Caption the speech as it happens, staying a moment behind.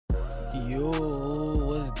Yo,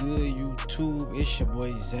 what's good YouTube? It's your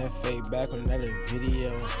boy Zefae back with another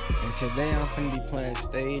video, and today I'm finna be playing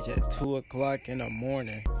stage at 2 o'clock in the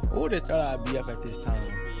morning. Who would've thought I'd be up at this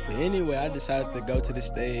time? But anyway, I decided to go to the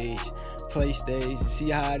stage, play stage, and see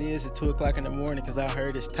how it is at 2 o'clock in the morning, because I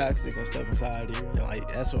heard it's toxic and stuff inside here.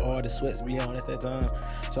 Like, that's what all the sweats be on at that time.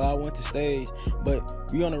 So I went to stage,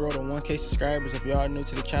 but we on the road to 1K subscribers. If y'all are new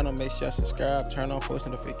to the channel, make sure y'all subscribe, turn on post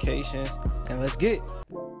notifications, and let's get it.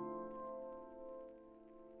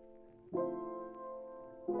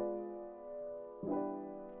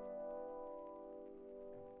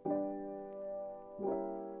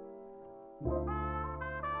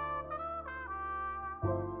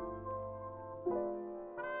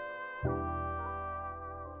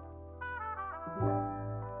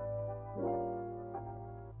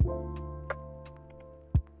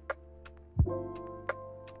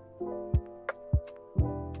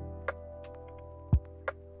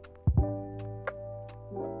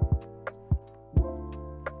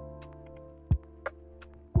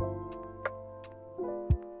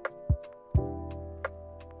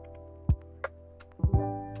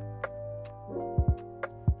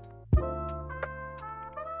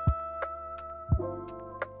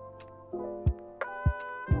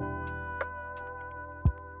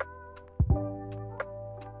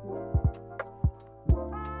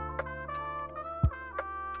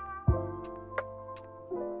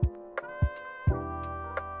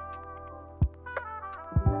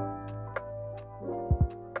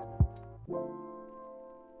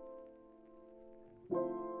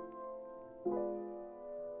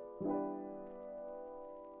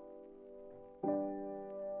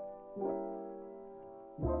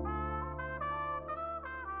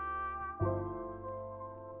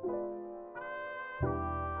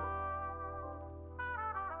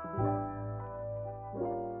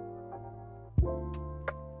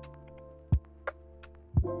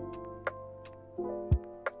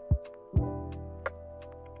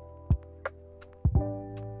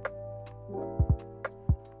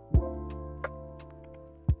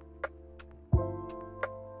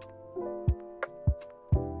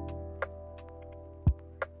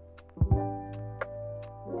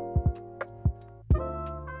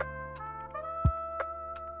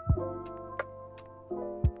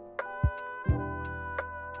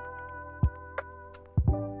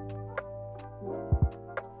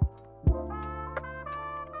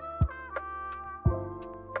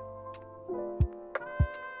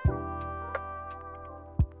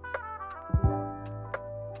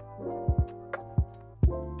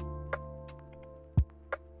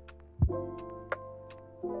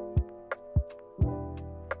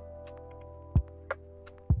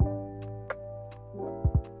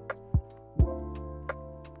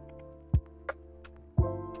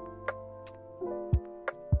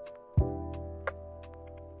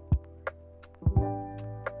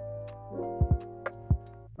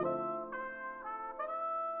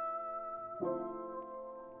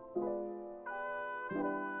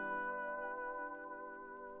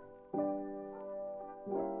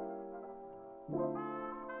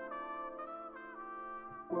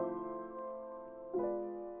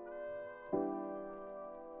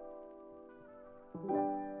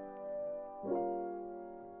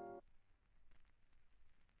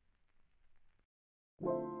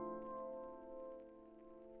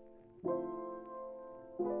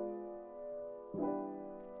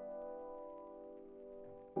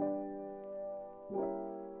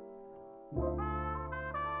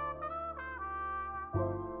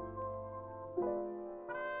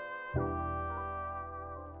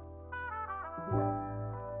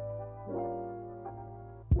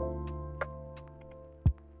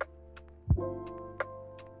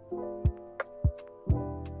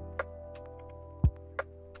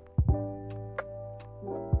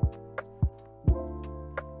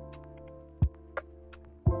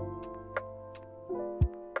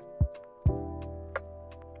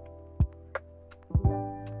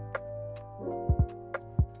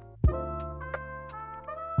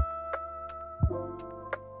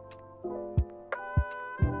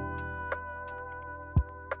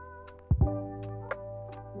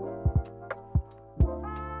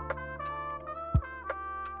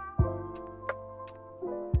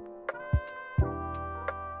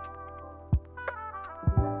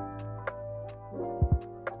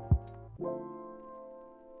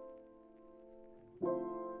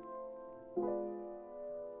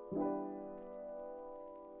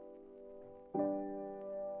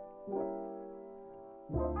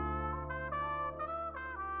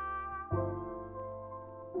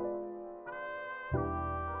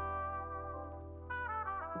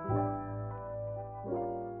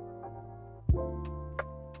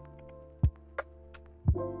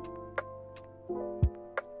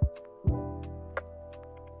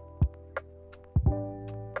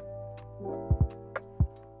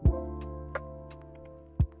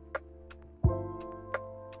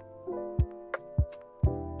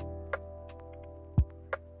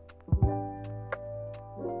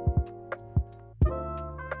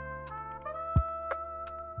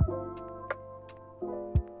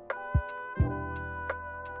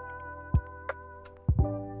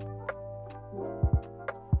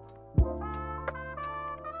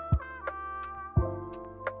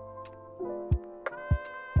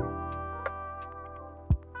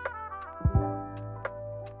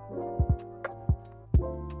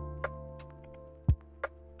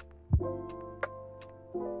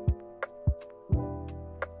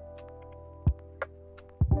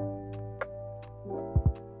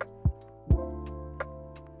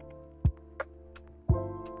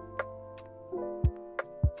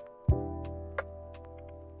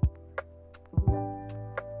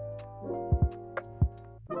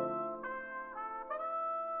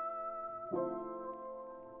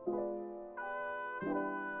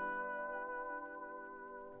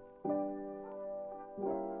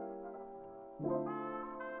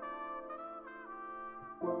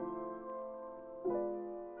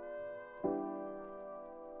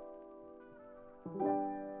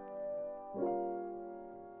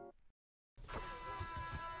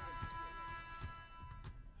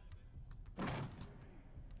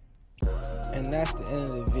 And that's the end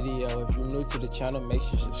of the video. If you're new to the channel, make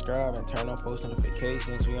sure you subscribe and turn on post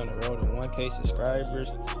notifications. We on the road to 1K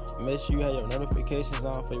subscribers. Make sure you have your notifications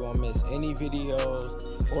on so you won't miss any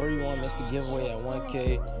videos, or you won't miss the giveaway at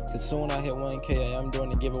 1K. Cause soon I hit 1K, I am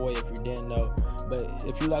doing the giveaway if you didn't know. But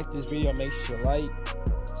if you like this video, make sure you like,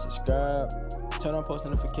 subscribe, turn on post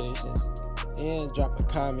notifications, and drop a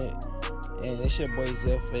comment. And it's your boy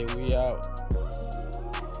Zefae. We out.